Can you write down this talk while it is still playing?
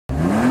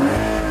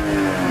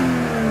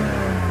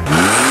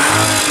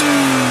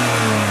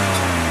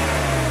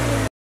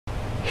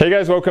Hey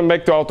guys, welcome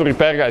back to Auto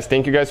Repair guys.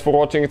 Thank you guys for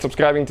watching and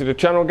subscribing to the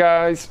channel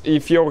guys.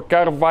 If your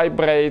car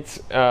vibrates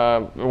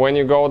when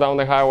you go down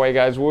the highway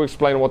guys, we'll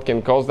explain what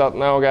can cause that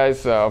now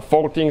guys. 4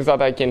 things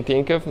that I can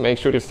think of, make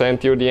sure you stay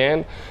until the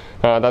end,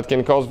 that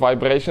can cause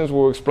vibrations.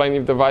 We'll explain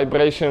if the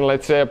vibration,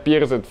 let's say,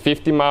 appears at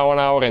 50 miles an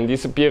hour and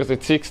disappears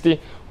at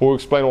 60. We'll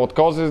explain what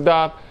causes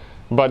that.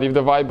 But if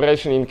the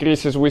vibration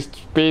increases with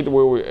speed,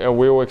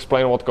 we'll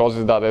explain what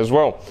causes that as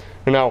well.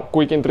 Now,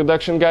 quick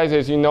introduction guys,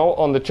 as you know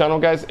on the channel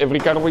guys, every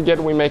car we get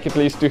we make at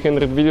least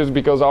 200 videos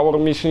because our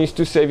mission is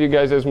to save you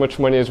guys as much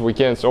money as we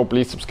can. So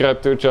please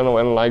subscribe to the channel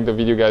and like the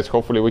video guys,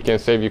 hopefully we can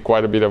save you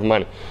quite a bit of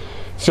money.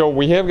 So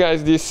we have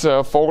guys this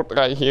Ford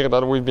right here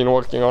that we've been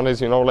working on,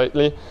 as you know,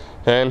 lately,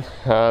 and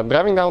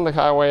driving down the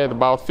highway at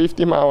about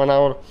 50 miles an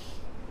hour,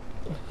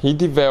 he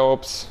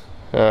develops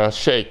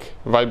shake,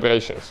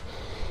 vibrations.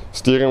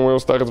 Steering wheel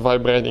starts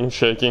vibrating,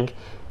 shaking,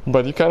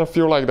 but you kind of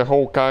feel like the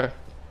whole car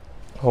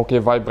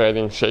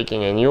vibrating,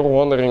 shaking, and you're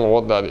wondering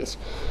what that is.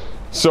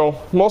 So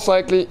most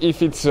likely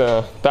if it's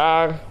a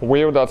tire,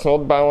 wheel that's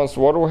not balanced,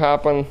 what will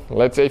happen?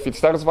 Let's say if it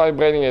starts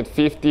vibrating at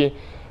 50,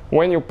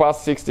 when you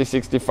pass 60,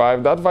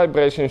 65, that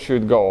vibration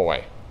should go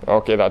away,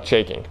 that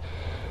shaking,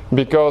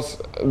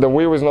 because the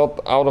wheel is not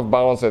out of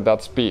balance at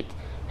that speed.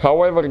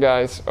 However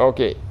guys,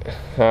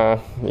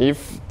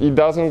 if it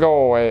doesn't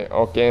go away,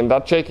 and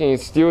that shaking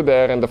is still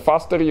there, and the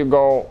faster you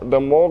go,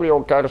 the more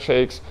your car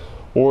shakes.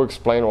 We'll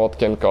explain what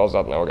can cause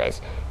that now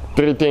guys.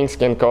 3 things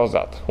can cause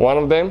that. One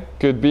of them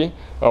could be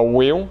a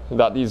wheel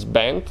that is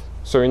bent,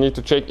 so you need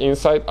to check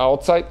inside,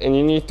 outside, and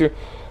you need to,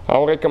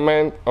 I'll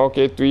recommend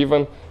to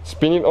even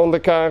spin it on the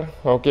car,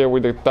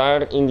 with the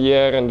tire in the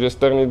air and just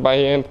turn it by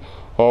hand,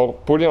 or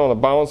put it on a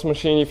balance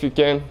machine if you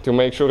can, to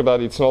make sure that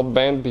it's not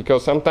bent,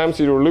 because sometimes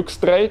it will look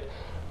straight,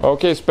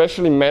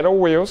 especially metal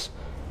wheels,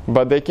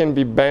 but they can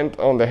be bent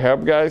on the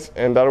hub guys,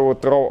 and that will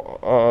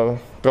throw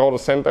the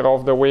center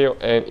of the wheel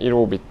and it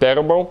will be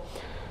terrible.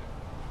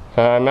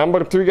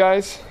 Number 2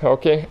 guys,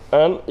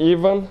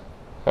 uneven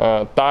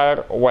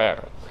tire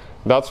wear.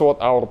 That's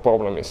what our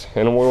problem is,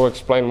 and we'll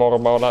explain more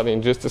about that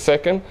in just a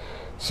second.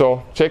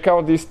 So check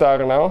out this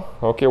tire now.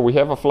 We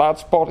have a flat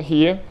spot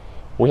here,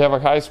 we have a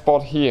high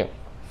spot here,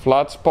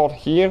 flat spot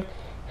here,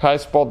 high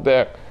spot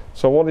there.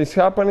 So what is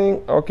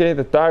happening?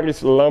 The tire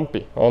is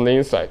lumpy on the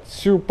inside,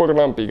 super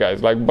lumpy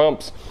guys, like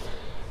bumps,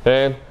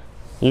 and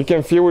you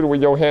can feel it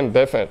with your hand,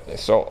 definitely.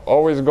 So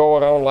always go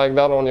around like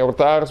that on your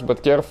tires,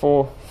 but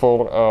careful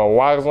for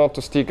wires not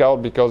to stick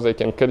out, because they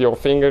can cut your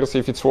fingers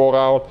if it's wore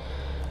out.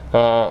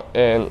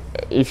 And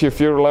if you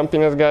feel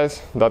lumpiness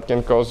guys, that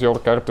can cause your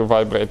car to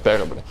vibrate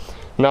terribly.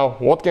 Now,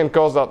 what can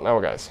cause that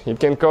now guys? It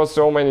can cause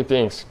so many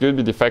things. It could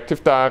be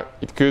defective tire,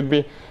 it could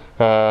be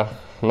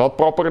not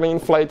properly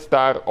inflated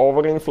tire,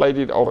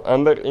 overinflated or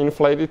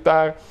underinflated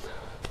tire.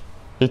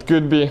 It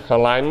could be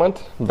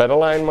alignment, bad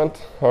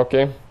alignment,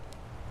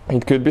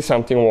 It could be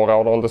something wore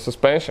out on the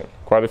suspension.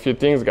 Quite a few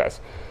things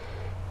guys.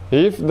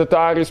 If the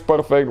tire is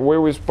perfect,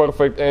 wheel is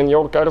perfect, and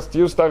your car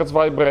still starts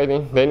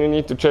vibrating, then you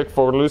need to check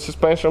for loose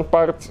suspension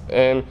parts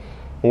and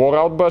wore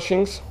out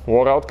bushings,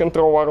 wore out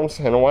control arms,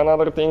 and one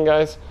other thing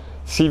guys,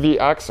 CV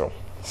axle.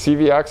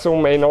 CV axle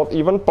may not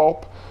even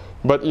pop,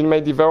 but it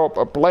may develop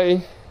a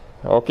play,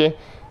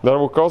 that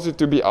will cause it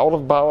to be out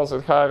of balance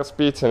at higher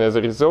speeds, and as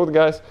a result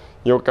guys,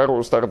 your car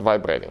will start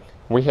vibrating.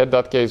 We had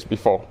that case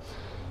before.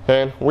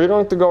 And we're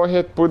going to go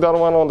ahead, put that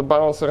one on the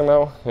balancer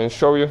now and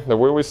show you the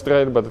wheel is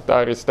straight but the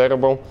tire is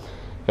terrible.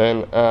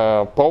 And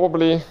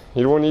probably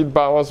it will need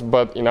balance,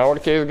 but in our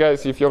case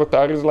guys, if your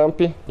tire is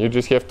lumpy, you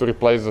just have to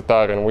replace the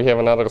tire, and we have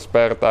another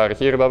spare tire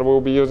here that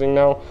we'll be using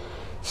now.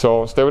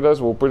 So stay with us,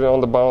 we'll put it on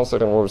the balancer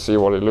and we'll see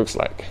what it looks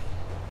like.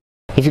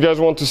 If you guys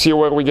want to see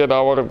where we get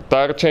our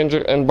tire changer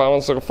and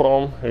balancer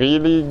from,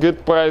 really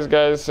good price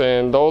guys,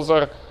 and those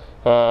are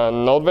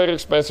not very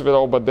expensive at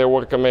all, but they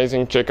work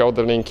amazing. Check out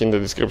the link in the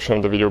description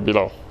of the video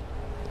below.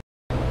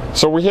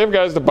 So we have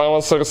guys the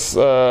balancers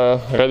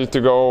ready to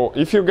go.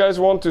 If you guys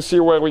want to see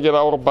where we get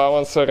our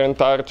balancer and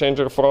tire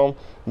changer from,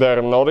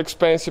 they're not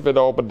expensive at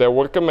all, but they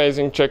work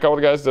amazing. Check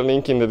out guys the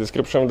link in the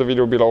description of the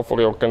video below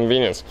for your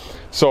convenience.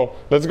 So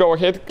let's go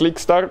ahead, click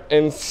start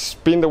and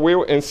spin the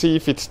wheel and see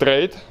if it's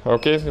straight.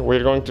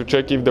 We're going to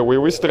check if the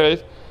wheel is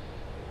straight.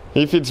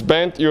 If it's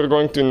bent, you're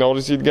going to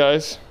notice it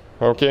guys.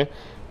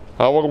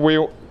 Our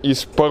wheel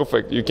is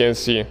perfect, you can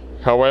see.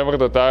 However,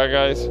 the tire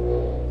guys,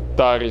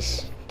 tire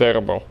is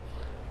terrible.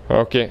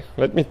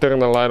 Let me turn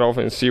the light off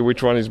and see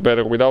which one is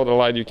better. Without the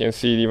light you can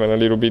see it even a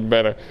little bit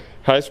better.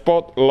 High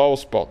spot, low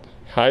spot,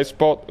 high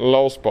spot,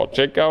 low spot.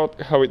 Check out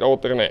how it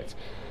alternates.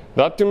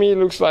 That to me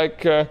looks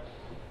like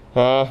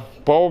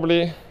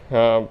probably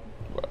a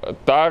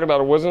tire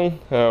that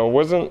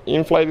wasn't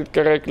inflated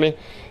correctly,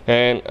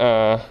 and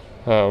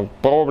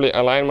probably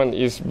alignment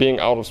is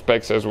being out of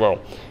specs as well,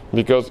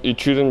 because it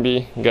shouldn't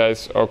be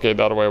guys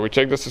that way. We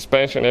check the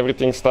suspension,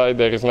 everything's tight,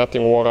 there is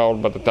nothing wore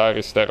out, but the tire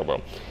is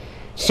terrible.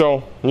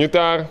 So new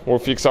tire will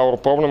fix our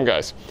problem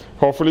guys.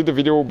 Hopefully the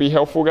video will be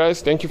helpful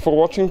guys. Thank you for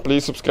watching,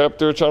 please subscribe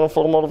to the channel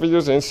for more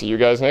videos, and see you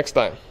guys next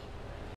time.